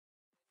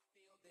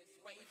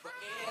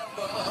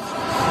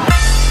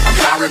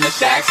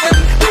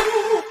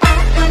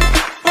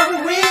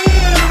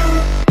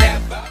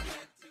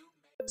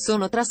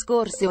Sono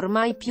trascorse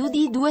ormai più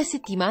di 2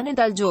 settimane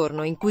dal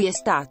giorno in cui è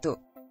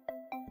stato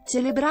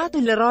celebrato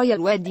il Royal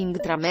Wedding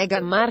tra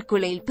Meghan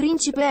Markle e il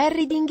principe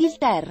Harry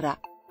d'Inghilterra.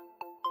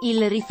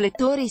 I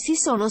riflettori si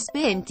sono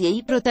spenti e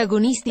i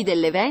protagonisti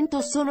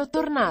dell'evento sono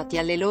tornati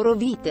alle loro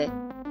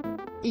vite.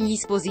 Gli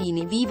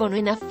sposini vivono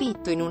in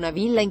affitto in una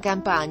villa in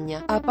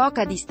campagna, a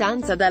poca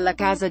distanza dalla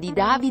casa di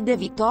David e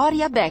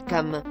Victoria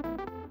Beckham.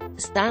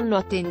 Stanno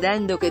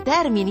attendendo che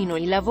terminino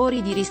i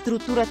lavori di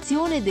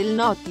ristrutturazione del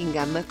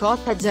Nottingham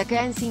Cottage a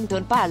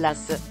Kensington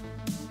Palace,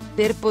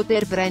 per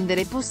poter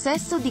prendere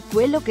possesso di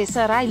quello che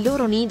sarà il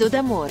loro nido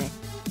d'amore.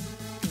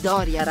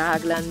 Doria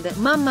Ragland,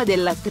 mamma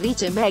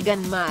dell'attrice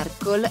Meghan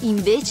Markle,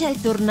 invece è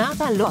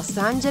tornata a Los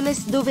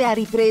Angeles dove ha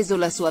ripreso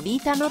la sua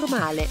vita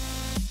normale.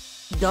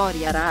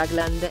 Doria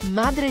Ragland,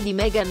 madre di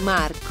Meghan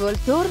Markle,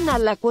 torna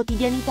alla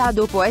quotidianità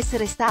dopo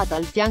essere stata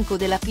al fianco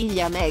della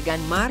figlia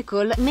Meghan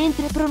Markle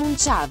mentre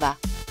pronunciava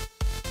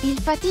il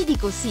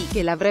fatidico sì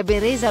che l'avrebbe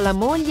resa la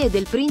moglie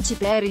del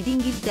principe Harry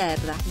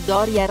d'Inghilterra.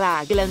 Doria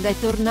Ragland è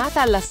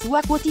tornata alla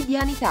sua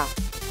quotidianità.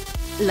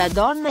 La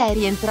donna è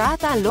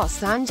rientrata a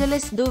Los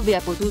Angeles dove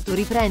ha potuto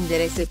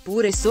riprendere,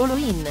 seppure solo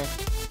in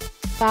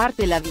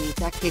parte, la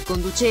vita che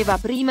conduceva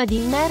prima di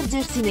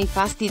immergersi nei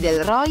fasti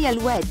del Royal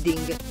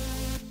Wedding.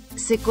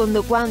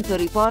 Secondo quanto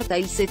riporta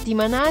il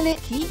settimanale,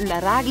 la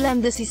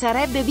Ragland si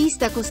sarebbe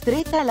vista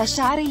costretta a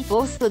lasciare il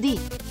posto di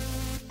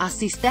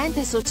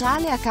assistente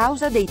sociale a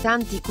causa dei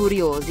tanti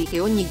curiosi che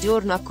ogni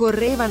giorno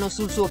accorrevano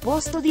sul suo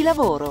posto di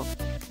lavoro.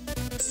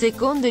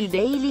 Secondo il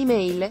Daily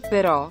Mail,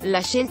 però,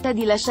 la scelta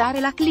di lasciare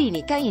la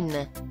clinica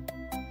in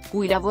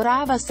cui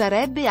lavorava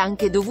sarebbe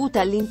anche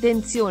dovuta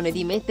all'intenzione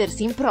di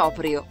mettersi in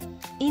proprio.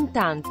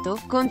 Intanto,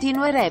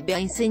 continuerebbe a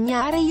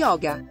insegnare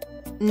yoga.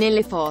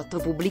 Nelle foto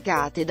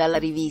pubblicate dalla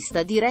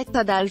rivista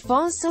diretta da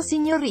Alfonso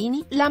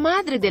Signorini, la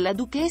madre della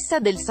duchessa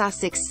del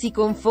Sussex si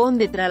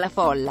confonde tra la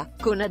folla,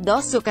 con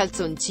addosso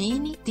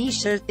calzoncini,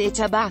 t-shirt e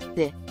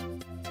ciabatte.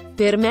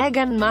 Per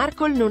Meghan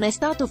Markle non è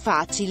stato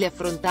facile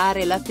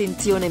affrontare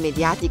l'attenzione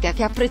mediatica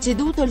che ha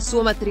preceduto il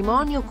suo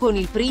matrimonio con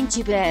il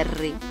principe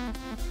Harry.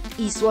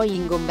 I suoi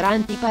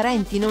ingombranti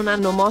parenti non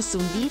hanno mosso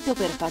un dito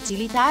per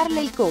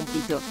facilitarle il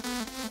compito.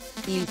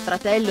 Il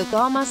fratello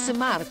Thomas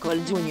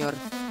Markle Jr.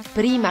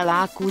 prima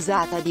l'ha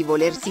accusata di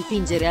volersi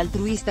fingere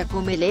altruista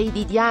come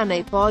Lady Diana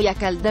e poi ha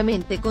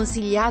caldamente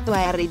consigliato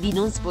a Harry di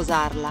non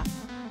sposarla.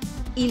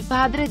 Il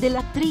padre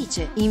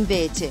dell'attrice,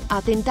 invece,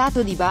 ha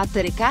tentato di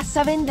battere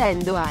cassa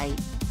vendendo ai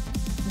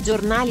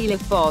giornali le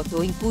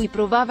foto in cui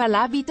provava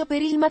l'abito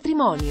per il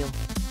matrimonio.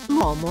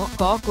 L'uomo,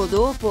 poco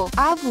dopo,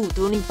 ha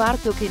avuto un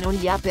infarto che non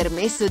gli ha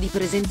permesso di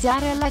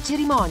presenziare alla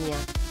cerimonia.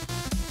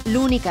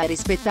 L'unica a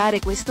rispettare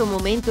questo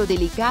momento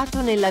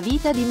delicato nella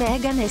vita di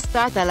Meghan è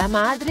stata la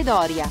madre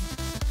Doria.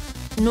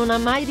 Non ha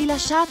mai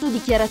rilasciato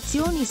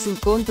dichiarazioni sul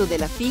conto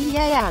della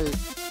figlia e al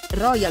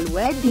Royal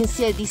Wedding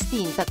si è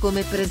distinta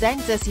come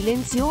presenza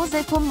silenziosa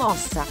e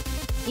commossa.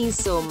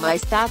 Insomma, è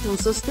stato un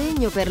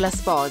sostegno per la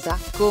sposa,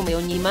 come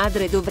ogni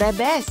madre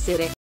dovrebbe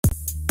essere.